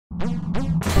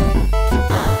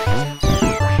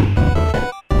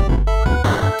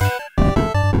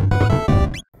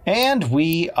And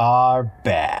we are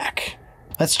back.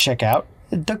 Let's check out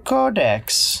the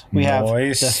Codex. We have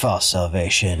the false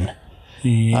salvation.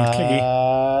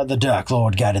 The Dark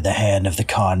Lord guided the hand of the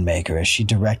con maker as she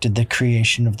directed the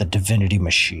creation of the divinity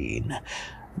machine.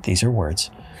 These are words.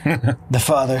 The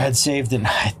father had saved an...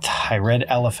 I read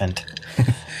elephant.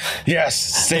 Yes,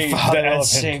 saved the father an had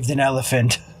elephant. saved an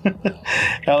elephant.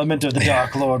 Element of the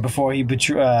Dark Lord before he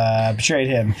betrayed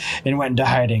him and went into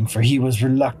hiding, for he was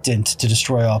reluctant to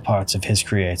destroy all parts of his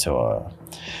creator.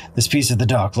 This piece of the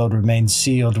Dark Lord remained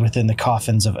sealed within the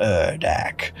coffins of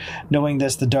Urdak. Knowing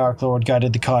this, the Dark Lord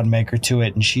guided the con maker to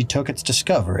it, and she took its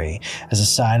discovery as a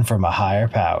sign from a higher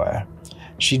power.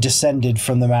 She descended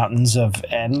from the mountains of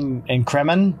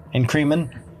Encremen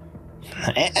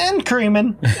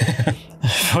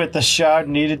with the shard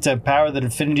needed to power the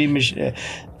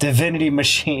divinity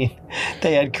machine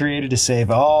they had created to save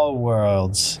all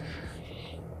worlds.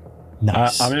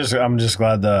 Nice. I'm just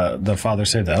glad the father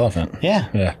saved the elephant. Yeah.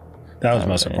 Yeah. That was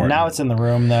most important. Now it's in the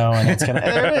room though, and it's gonna.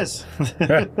 There it is.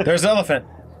 There's the elephant.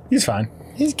 He's fine.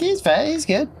 He's fine. He's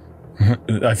good.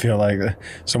 I feel like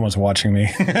someone's watching me.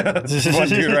 One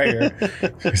dude right here.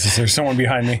 There's someone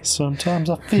behind me. Sometimes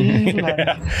I feel like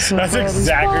that's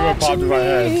exactly what popped in my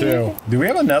head too. Do we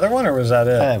have another one, or was that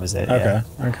it? That was it. Okay.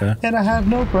 Yeah. Okay. And I have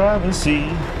no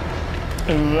privacy.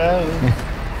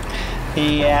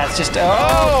 Yeah, it's just.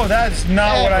 Oh, that's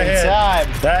not what I hit.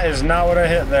 Time. That is not what I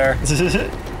hit there.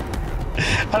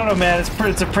 I don't know, man. It's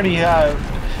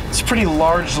a pretty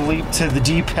large leap to the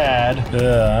D-pad.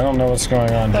 Yeah, I don't know what's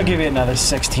going on. I'll give you another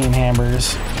 16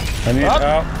 hamburgers. I need.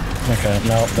 Oh, okay.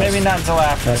 No, maybe not until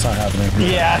after. That's not happening.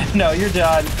 Yeah, no, you're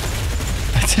done.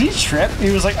 Did he trip?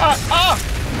 He was like,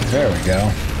 There we go.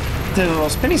 Did a little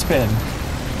spinny spin.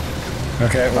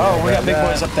 Okay. We got big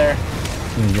boys up there.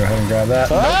 You can go ahead and grab that.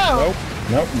 Oh!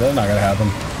 Nope, that's not gonna happen.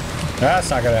 That's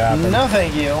not gonna happen. No,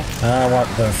 thank you. I want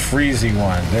the freezy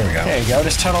one. There we go. There you go.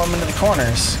 Just tunnel them into the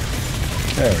corners.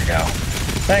 There we go.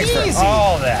 Thanks Easy. for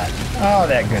all that. All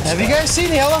that good stuff. Have you guys seen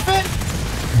the elephant?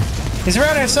 He's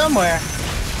around here somewhere.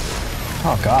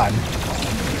 Oh, God.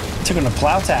 Took him to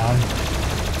Plowtown.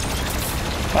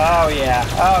 Oh, yeah.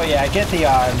 Oh, yeah. Get the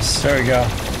arms. There we go.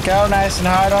 Go nice and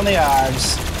hard on the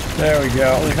arms. There we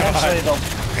go. Eventually, they'll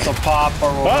pop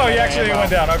or... Oh, he actually went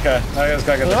down. Okay. I just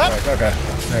got to get the quick. Okay.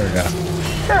 There we go.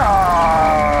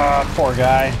 Oh, poor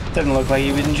guy. Didn't look like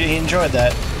he enjoyed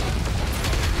that.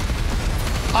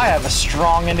 I have a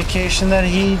strong indication that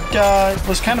he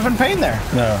was kind of in pain there.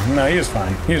 No, he was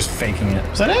fine. He was faking it.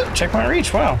 Is that it? Checkpoint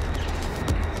reach. Wow.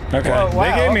 Okay. Whoa, wow,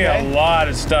 they gave me a lot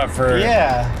of stuff for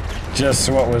just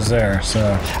what was there.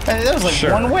 So that was like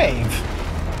one wave.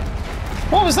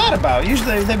 What was that about?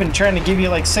 Usually they've been trying to give you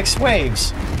like 6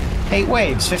 waves, 8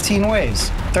 waves, 15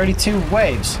 waves, 32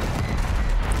 waves,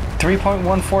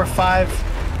 3.145.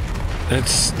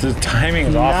 It's the timing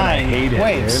is off, and I hate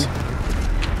waves. it, dude.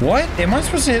 What? Am I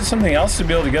supposed to hit something else to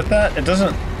be able to get that? It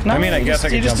doesn't. No, I mean, I guess I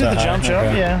could jump that high. You just do the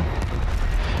jump, okay.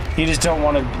 yeah. You just don't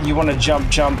want to. You want to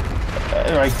jump,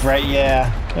 right,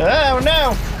 yeah. Oh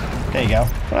no! There you go.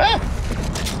 Ah.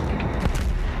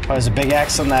 Oh, there's a big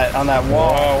X on that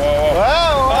wall.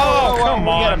 Whoa! Come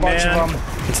on, we got a bunch man. of them.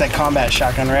 It's that combat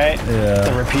shotgun, right? Yeah.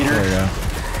 The repeater. There we go.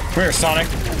 Come here, Sonic.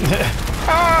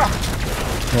 I'm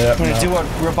gonna do what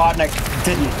Robotnik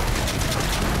didn't.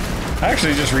 I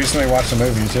actually just recently watched the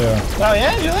movie too. Oh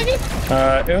yeah, did you like it?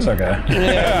 It was okay.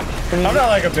 Yeah. I'm not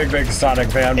like a big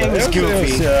Sonic fan, but it was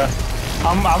goofy.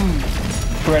 I'm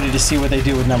ready to see what they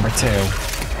do with number 2.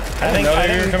 I think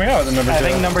you were coming out with the number 2. I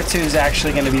think number 2 is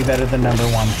actually going to be better than number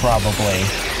 1, probably.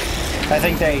 I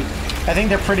think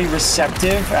they're pretty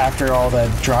receptive after all the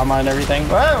drama and everything.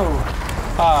 Whoa!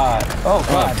 Oh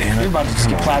God! Damn it. You're about to just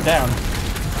get plowed down.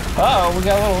 Oh, we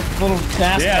got a little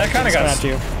nasty. Yeah, that kind of got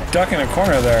stuck in a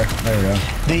corner there. There we go.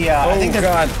 I think they're,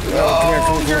 God!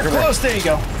 Come here, close. There you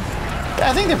go.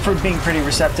 I think they're being pretty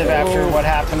receptive after what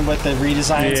happened with the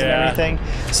redesigns and everything.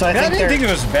 So I didn't think it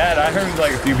was bad. I heard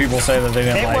like a few people say that they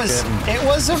didn't like it. It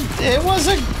was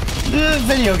a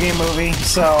video game movie.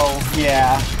 So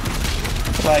yeah.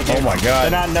 Like, oh my God!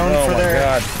 They're not known for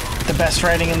the best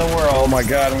writing in the world. Oh my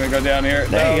God! I'm gonna go down here.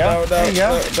 There you go. There you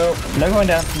go. No going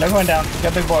down. No going down.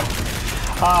 Got big boy.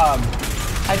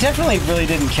 I definitely really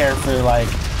didn't care for like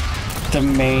the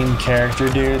main character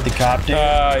dude, the cop dude.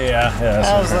 Yeah.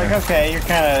 I was like, okay, you're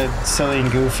kind of silly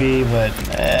and goofy, but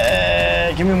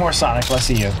give me more Sonic, less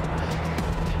of you.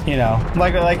 You know,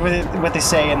 like what they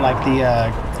say in like the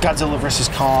Godzilla vs.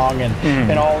 Kong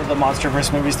and all of the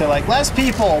MonsterVerse movies. They're like, less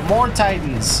people, more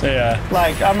Titans. Yeah.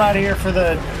 Like, I'm not here for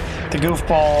the the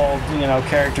goofball, you know,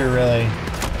 character really.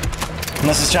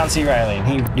 Unless it's John C. Reilly,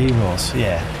 and he rules.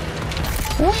 Yeah.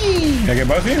 Whee! Can I get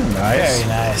both of you? Nice. Very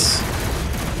nice.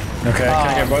 Okay, can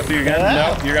I get both of you again?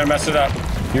 No, you're gonna mess it up.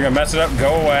 You're gonna mess it up.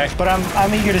 Go away. But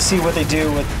I'm eager to see what they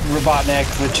do with Robotnik,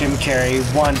 with Jim Carrey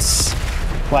once,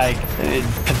 like,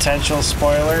 potential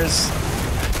spoilers.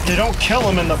 They don't kill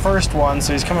him in the first one,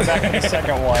 so he's coming back in the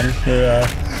second one. Yeah.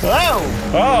 Whoa!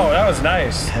 Oh, that was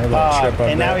nice.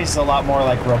 And now he's a lot more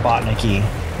like Robotnik-y,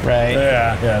 right?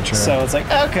 Yeah, true. So it's like,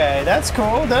 okay, that's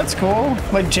cool.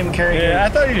 Like Jim Carrey. Yeah, I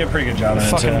thought you did a pretty good job on it.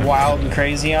 Fucking wild and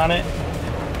crazy on it.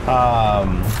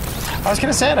 I was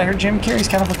gonna say it. I heard Jim Carrey's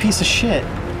kind of a piece of shit.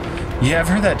 Yeah, I've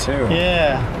heard that too.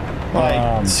 Yeah.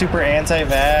 Like, super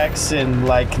anti-vax and,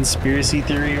 like, conspiracy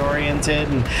theory oriented.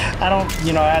 And I don't,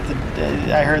 you know,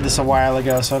 I heard this a while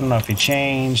ago, so I don't know if he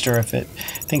changed or if it,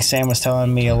 I think Sam was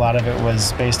telling me a lot of it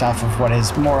was based off of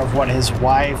more of what his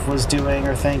wife was doing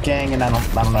or thinking. And I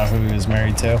don't know who he was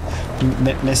married to.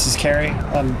 Mrs. Carey?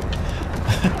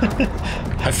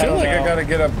 I feel like I gotta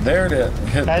get up there to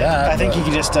hit that. I think you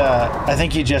can just. I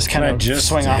think you just kind of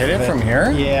swing off. Hit it from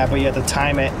here. Yeah, but you have to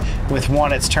time it with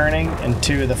 1, it's turning, and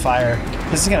 2, the fire.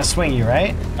 This is gonna swing you,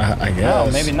 right? I guess.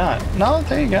 No, maybe not. No,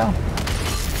 there you go.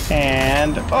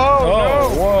 And no!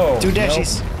 Whoa! 2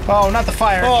 dashies. Nope. Oh, not the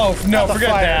fire. Oh no! Not Forget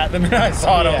fire. that. The minute I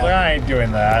saw it, I was like, I ain't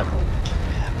doing that.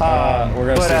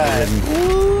 We're gonna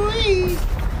see.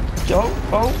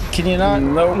 Oh! Can you not?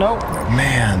 Nope. Nope.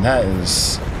 Man, that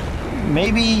is.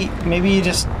 Maybe you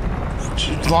just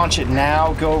launch it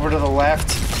now. Go over to the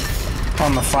left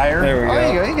on the fire. There we go.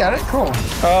 Oh, you go. You got it. Cool.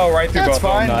 Oh, right through That's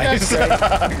both. fine. Nice.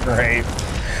 That's Great.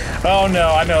 Oh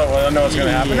no! I know what's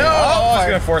gonna happen. Yeah. No! It's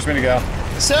gonna force me to go.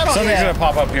 Something's gonna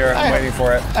pop up here. I'm waiting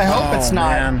for it. I hope it's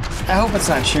not. Man. I hope it's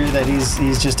not true that he's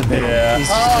just a big. Yeah. He's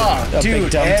just a dude!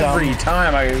 big dum-dum. Every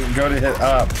time I go to hit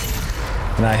up,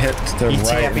 and I hit the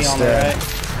right instead. On the right.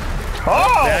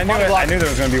 Oh! Yeah, I knew there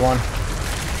was gonna be one.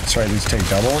 That's right. These take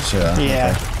doubles. Yeah.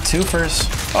 Yeah. Okay. 2 first.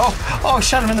 Oh!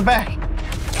 Shot him in the back.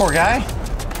 Poor guy.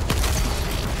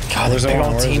 God, there's a big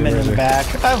old demon in the back.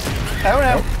 Oh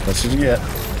no. Nope. That's what you get.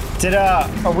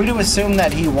 Are we to assume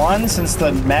that he won since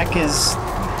the mech is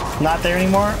not there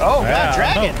anymore? Oh, God,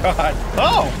 dragon. Oh, God.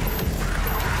 Oh.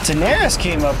 Daenerys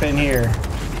came up in here.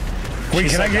 Wait,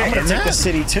 can I get I'm going to take the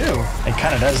city, too. It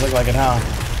kind of does look like it, huh?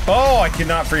 Oh, I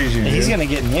cannot freeze you, He's going to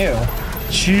get in you.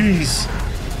 Jeez.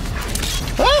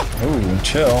 Ah! Ooh,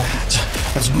 chill.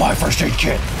 That's my first aid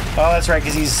kit. Oh, that's right,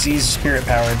 because he's spirit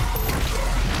powered.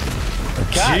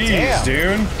 God Jeez, damn.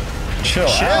 dude. Chill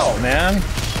out, man.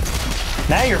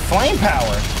 Now you're flame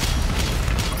powered.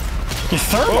 You're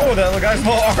thermal. Oh, that guy's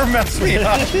little arm messed me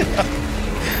up.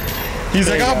 He's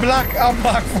like, I'll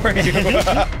block for you. You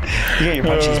get your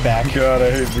punches back. God,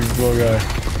 I hate this little guy.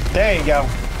 There you go.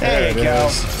 There you go.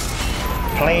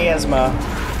 Plasma.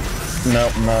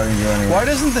 Nope, not even anywhere. Why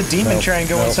doesn't the demon try and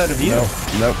go inside of you?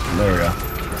 Nope, there we go.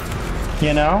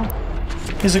 You know?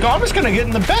 He's like, oh, I'm just gonna get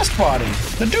in the best body.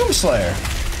 The Doomslayer.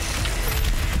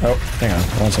 Oh, hang on.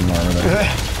 I want some armor there.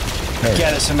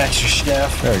 Get us some extra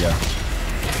stuff. There we go.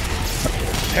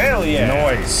 Hell yeah.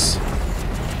 Nice.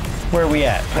 Where we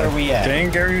at? Where we at?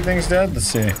 Think everything's dead? Let's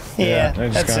see. Yeah,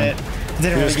 that's it.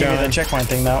 Didn't really give me the checkpoint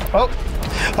thing, though. Oh,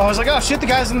 I was like, oh, shoot the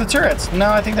guys in the turrets.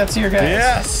 No, I think that's your guys.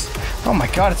 Yes. Oh my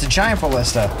god, it's a giant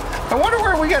ballista. I wonder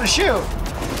where we gotta shoot.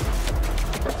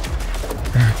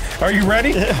 Are you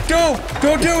ready? Go!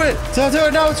 Go do it! Don't do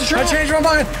it, no, it's a trap. I changed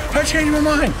my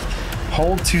mind!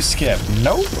 Hold to skip.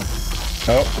 Nope.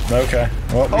 Oh, okay.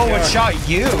 Well, it shot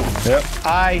you. Yep.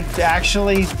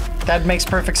 That makes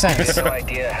perfect sense. No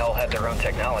idea Hell had their own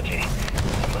technology.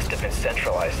 It must have been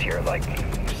centralized here, like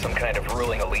some kind of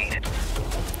ruling elite.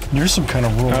 You're some kind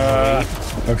of ruling elite.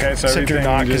 Okay, so except you're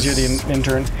not, because you're the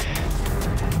intern.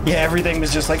 Yeah, everything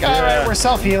was just like, all right, we're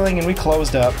self-healing, and we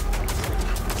closed up.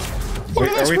 Wait,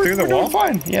 are we through the wall?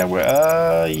 Fine. Yeah, we're,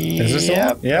 Is this the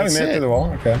wall? Yeah, we made it through the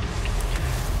wall. Okay.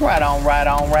 Right on.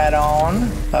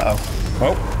 Uh-oh.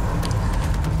 Oh.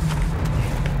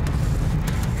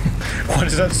 What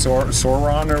is that?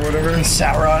 Sauron or whatever?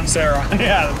 Sauron.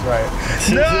 Yeah, that's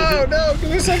right. No, give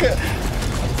me a second.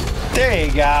 There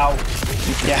you go.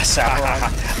 Yeah,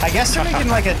 Sauron. I guess they're making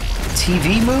like a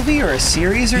TV movie or a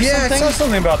series or something. Yeah, I saw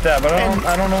something about that, but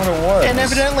I don't know what it was. And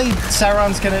evidently, it's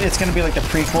gonna be like the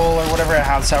prequel or whatever,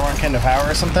 how Sauron came to power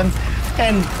or something.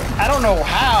 And I don't know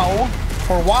how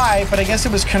or why, but I guess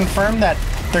it was confirmed that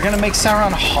they're gonna make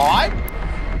Sauron hot.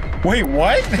 Wait,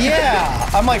 what? Yeah,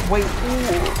 I'm like, wait,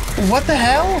 what the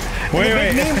hell? Wait.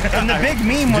 And the big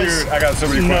meme was. Dude, I got so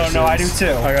many questions. No, I do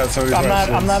too. I got so many questions.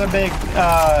 I'm not a big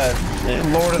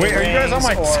Lord of the Rings. Wait, are you guys on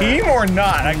my team or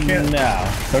not? I can't. No.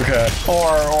 Okay.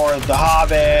 Or The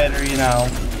Hobbit, or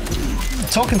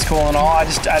Tolkien's cool and all.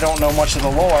 I don't know much of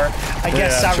the lore. I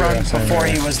guess Sauron before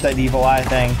he was that evil eye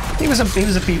thing. He was a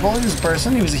people. He was a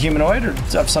person. He was a humanoid or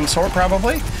of some sort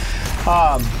probably.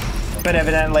 But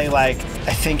evidently, like,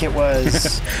 I think it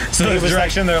was. So the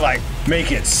direction they're like,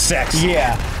 make it sexy.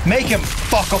 Yeah, make him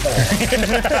fuckable.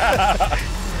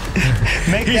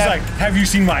 He's like, have you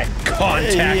seen my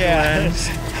contact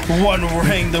lens? One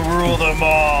ring to rule them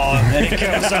all, and it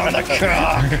comes on the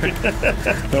cock.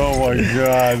 Oh my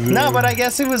god. Dude. No, but I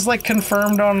guess it was like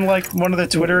confirmed on like one of the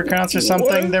Twitter accounts or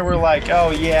something. What? They were like,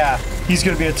 "Oh yeah, he's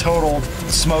gonna be a total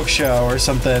smoke show or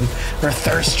something, or a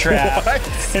thirst trap."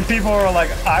 And people were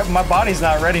like, "My body's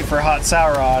not ready for hot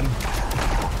Sauron."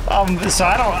 So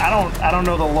I don't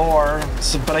know the lore,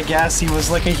 but I guess he was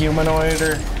like a humanoid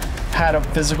or had a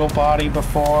physical body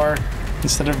before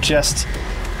instead of just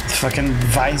fucking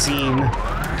Visine.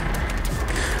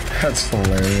 That's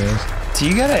hilarious. So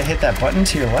you gotta hit that button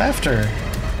to your left, or?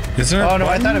 Is there? Oh no,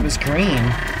 I thought it was green.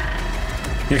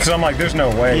 Yeah, because I'm like, there's no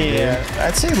way. Yeah, dude.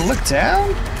 I'd say look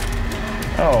down.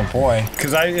 Oh boy.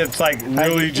 Because it's like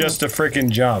really just a freaking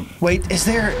jump. Wait, is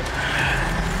there?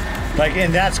 Like,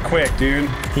 and that's quick, dude.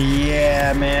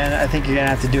 Yeah, man. I think you're gonna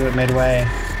have to do it midway.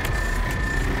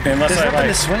 Unless There's nothing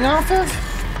to swing off of?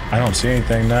 I don't see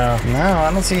anything now. No, I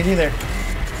don't see it either.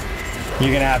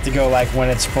 You're gonna have to go like when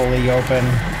it's fully open.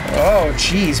 Oh,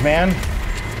 jeez, man.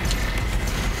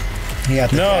 You have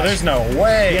to dash. There's no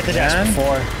way. You have to dash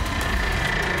before.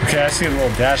 Okay, I see the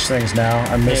little dash things now.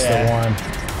 I missed the one.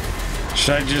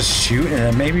 Should I just shoot and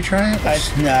then maybe try it?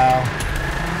 No.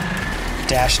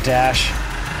 Dash. Dash.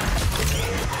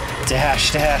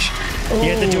 Ooh,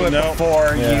 you have to do it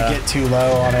before you get too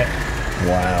low on it.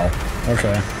 Wow.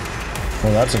 Okay.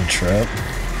 Well, that's a trip.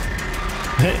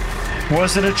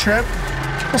 Was it a trip?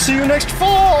 We'll see you next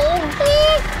fall.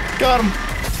 Got him.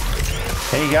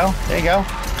 There you go.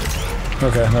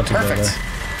 Okay, not too bad. Perfect.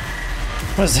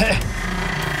 What's that?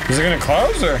 Is it gonna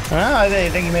close or? Oh, I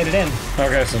think you made it in.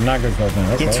 Okay, so not good close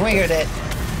now. You twingered it.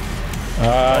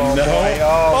 No. Boy.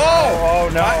 Oh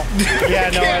no. Yeah,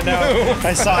 no, I know.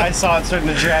 I saw it starting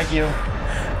to drag you.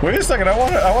 Wait a second, I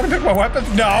want to pick my weapons.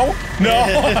 No,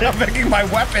 I'm picking my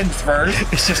weapons first.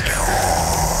 It's just.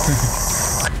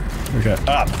 Okay,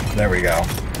 up. There we go.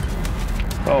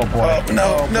 Oh boy.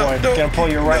 Oh, no. Gonna pull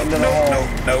you right into the hole.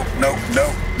 No.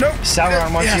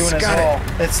 Sauron wants you in his hole.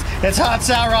 It's hot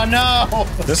Sauron. No.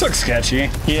 This looks sketchy.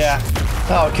 Yeah.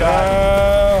 Oh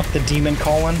god. The demon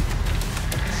colon.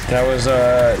 That was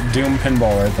Doom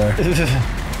pinball right there.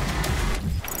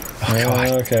 Oh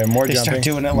god. Okay, more they jumping. Start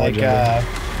doing it like.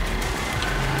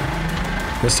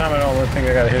 This time I don't think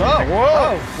I gotta hit anything.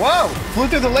 Whoa! Flew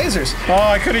through the lasers. Oh,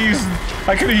 I could have used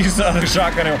the other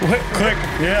shotgun. Click.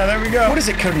 Yeah, there we go. What is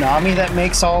it, Konami, that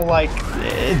makes all like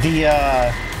the?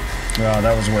 Oh,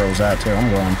 that was where it was at too. I'm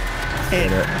going.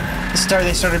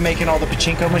 They started making all the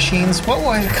pachinko machines.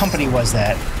 What company was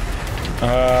that?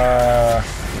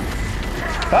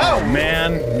 Oh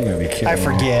man, you're gonna be kidding I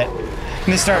forget. Me.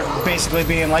 And they start basically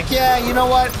being like, yeah, you know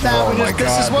what? Now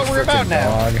this is what we're about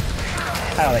now. Dog.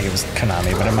 I don't think it was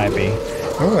Konami, but it might be.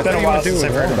 Oh, it's been a while since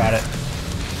I've heard about it.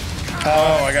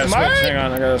 Oh, I gotta switch. Hang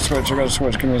on, I gotta switch. Give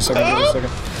me a second. Oh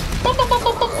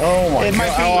my god.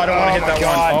 Might be, I don't want to hit that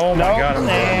god. one. Oh my god, I'm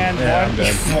dead. Yeah, I'm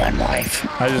dead. One life.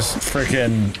 I just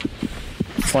freaking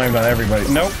flamed on everybody.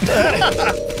 Nope.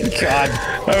 God.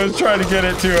 I was trying to get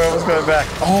it too. I was going back.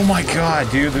 Oh my god,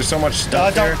 dude. There's so much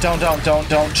stuff there. Don't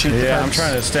shoot the birds. I'm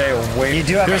trying to stay away. You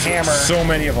do have a hammer. So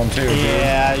many of them too.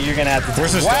 Yeah, dude. You're gonna have to.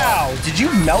 Where's this? Wow, did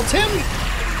you melt him?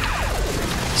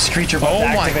 Screecher buff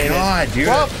activated. Oh my god, dude.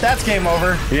 Well, that's game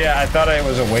over. Yeah, I thought I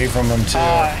was away from them too.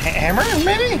 Hammer,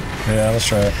 maybe? Yeah, let's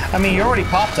try it. I mean, you already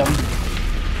popped them.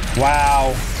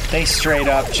 Wow, they straight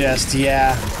up just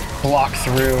block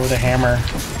through the hammer.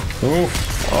 Oof.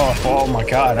 Oh my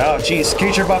god. Oh geez,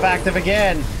 creature buff active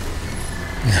again.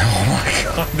 Oh my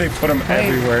god, they put them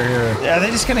everywhere here. Are they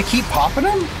just gonna keep popping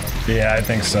them? Yeah, I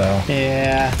think so.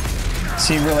 Yeah.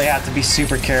 So you really have to be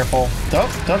super careful. Dup.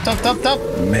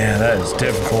 Man, that is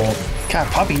difficult. God,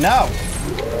 puppy, no.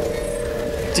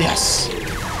 Yes.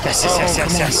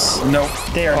 Yes. Nope.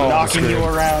 They are knocking you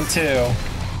around too.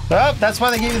 Oh, that's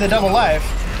why they gave you the double life.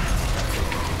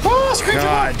 Oh,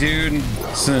 God, dude,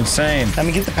 it's insane. Let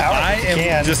me get the power. I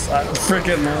am just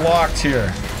freaking locked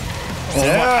here.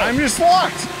 I'm just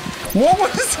locked. What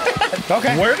was that?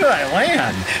 Okay. Where did I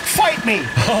land? Fight me!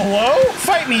 Hello?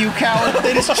 Fight me, you coward!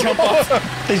 They just jump off.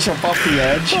 They jump off the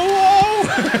edge.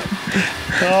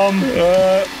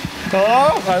 Hello?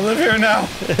 Hello? I live here now.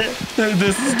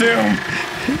 This is doom.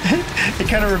 It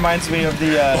kind of reminds me of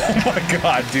the. Oh my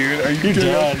god, dude! Are you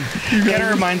done? You It kind of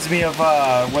reminds me of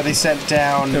where they sent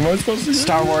down Am I supposed to?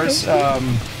 Star Wars.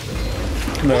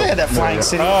 No. They had that flying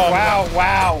city. Wow!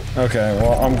 Wow! Okay,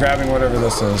 well, I'm grabbing whatever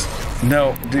this is.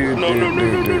 No, dude. No!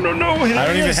 I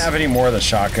don't even have any more of the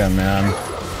shotgun, man.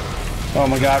 Oh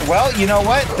my god. Well, you know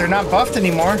what? They're not buffed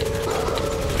anymore.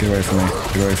 Get away from me.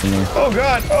 Get away from me. Oh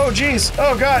god. Oh jeez.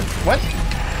 Oh god. What?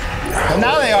 Well,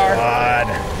 now they are. God.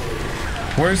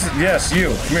 Where's the, yes, you.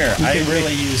 Come here. You can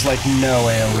really use like no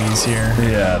AoEs here.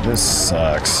 Yeah, this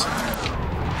sucks.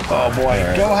 Oh boy.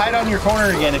 Right. Go hide on your corner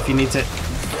again if you need to.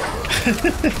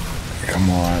 Come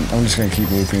on. I'm just gonna keep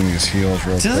looping these heals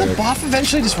real quick. Does the buff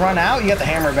eventually just run out? You got the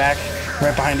hammer back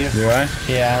right behind you. Do I?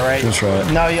 Yeah, right. Let's try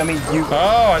it. No, I mean you.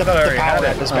 Oh, I thought I already had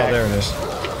power-up it. is Oh, back. there it is.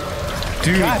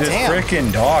 Dude, God this damn.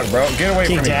 freaking dog, bro. Get away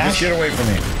Can from you me. dash? Just get away from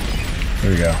me.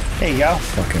 There you go. There you go.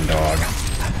 Fucking dog.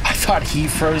 I thought he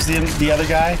froze the other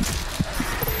guy.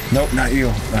 Nope, not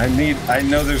you. I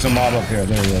know there's a mob up here.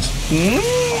 There it is.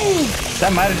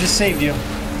 That might have just saved you.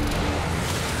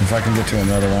 If I can get to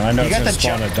another one. I know You it's got gonna the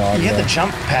spawn jump. a dog. You got though. the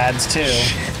jump pads too.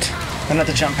 Shit. Or not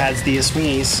the jump pads, the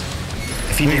swingies.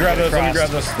 If you Let me need grab to those. get Let me grab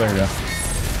across. those. There you go.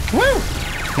 Woo!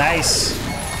 Nice.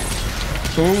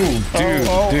 Ooh, dude.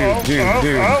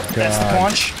 That's the God.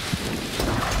 punch.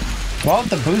 Well,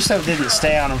 the boost up didn't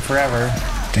stay on him forever.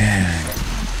 Dang.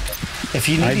 If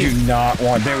you need I do not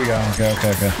want. There we go.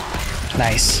 Okay.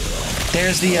 Nice.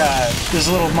 There's there's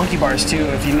little monkey bars too.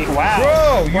 If you need. Wow.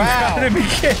 Bro, you wow. gotta be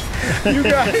kidding. You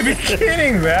gotta be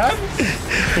kidding, man.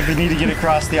 If you need to get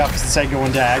across the opposite side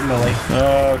going diagonally.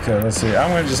 Okay, let's see. I'm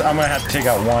gonna have to take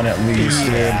out one at least,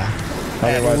 dude.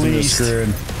 Otherwise I'm just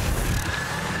screwed.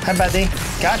 Hi, buddy.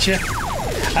 Gotcha.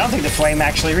 I don't think the flame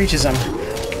actually reaches them.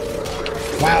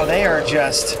 Wow, they are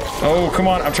just. Oh, come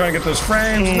on. I'm trying to get those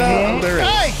frames. No, there it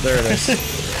Hey! is. There it is.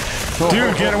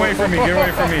 Dude, get away from me. Get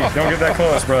away from me. Don't get that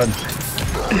close, bud.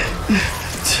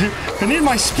 I need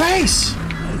my space.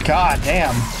 God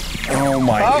damn. Oh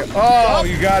my god. Oh,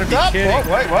 you gotta be kidding.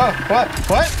 Wait, what?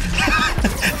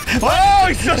 Oh,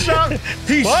 he still shot.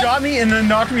 He shot me and then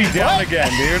knocked me down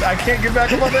again, dude. I can't get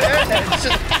back up on the edge.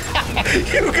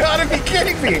 You gotta be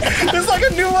kidding me. There's like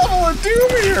a new level of doom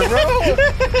here, bro.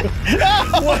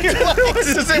 What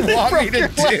does it want me to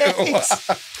do?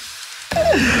 I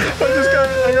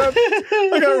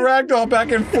got ragdoll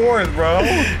back and forth, bro.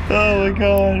 Oh my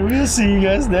god. We'll see you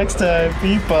guys next time.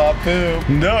 Beep bop boom.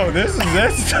 No, this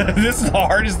is the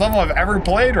hardest level I've ever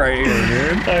played right here,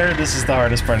 dude. I heard this is the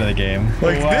hardest part of the game.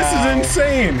 Like, this is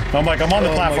insane. I'm like, I'm on the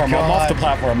Oh my platform. I'm off the God.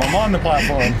 platform. I'm on the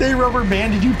platform. They rubber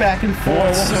banded you back and forth. What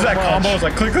was so that much. combo? It's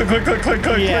like click, click, click, click, click,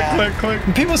 click, Yeah. click, click,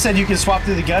 click. People said you can swap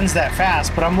through the guns that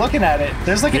fast, but I'm looking at it.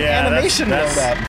 There's like an animation that's load up.